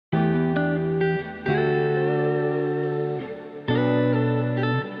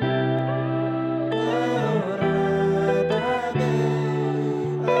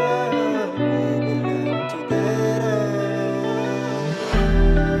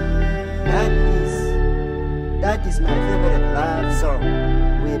That is my favorite love song.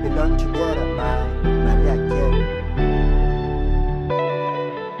 We belong together by Tyvøh-G.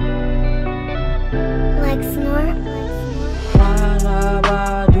 Like snort.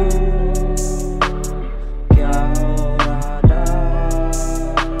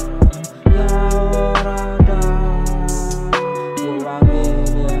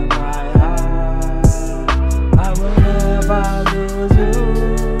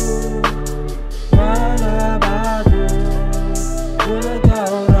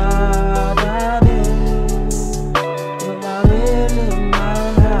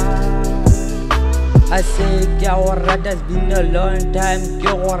 I say, Kyawarata, it's been a long time.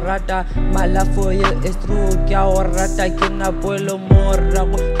 Kyawarata, my love for you is true. Kyawarata, kina puelo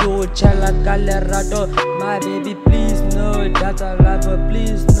morago, you chala calerato. My baby, please know that I love her.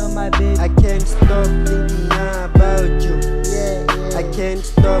 Please know, my baby. I can't stop thinking about you. I can't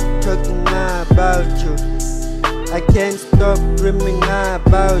stop talking about you. I can't stop dreaming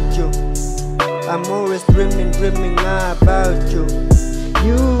about you. I'm always dreaming about you.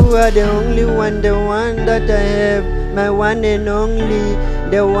 You are the only one, the one that I have, my one and only,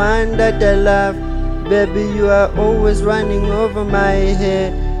 the one that I love. Baby, you are always running over my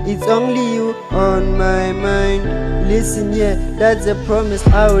head. It's only you on my mind. Listen here, that's a promise.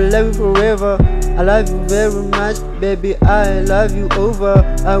 I will love you forever. I love you very much, baby. I love you over.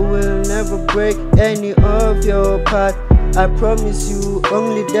 I will never break any of your part. I promise you,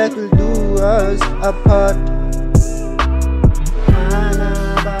 only that will do us apart.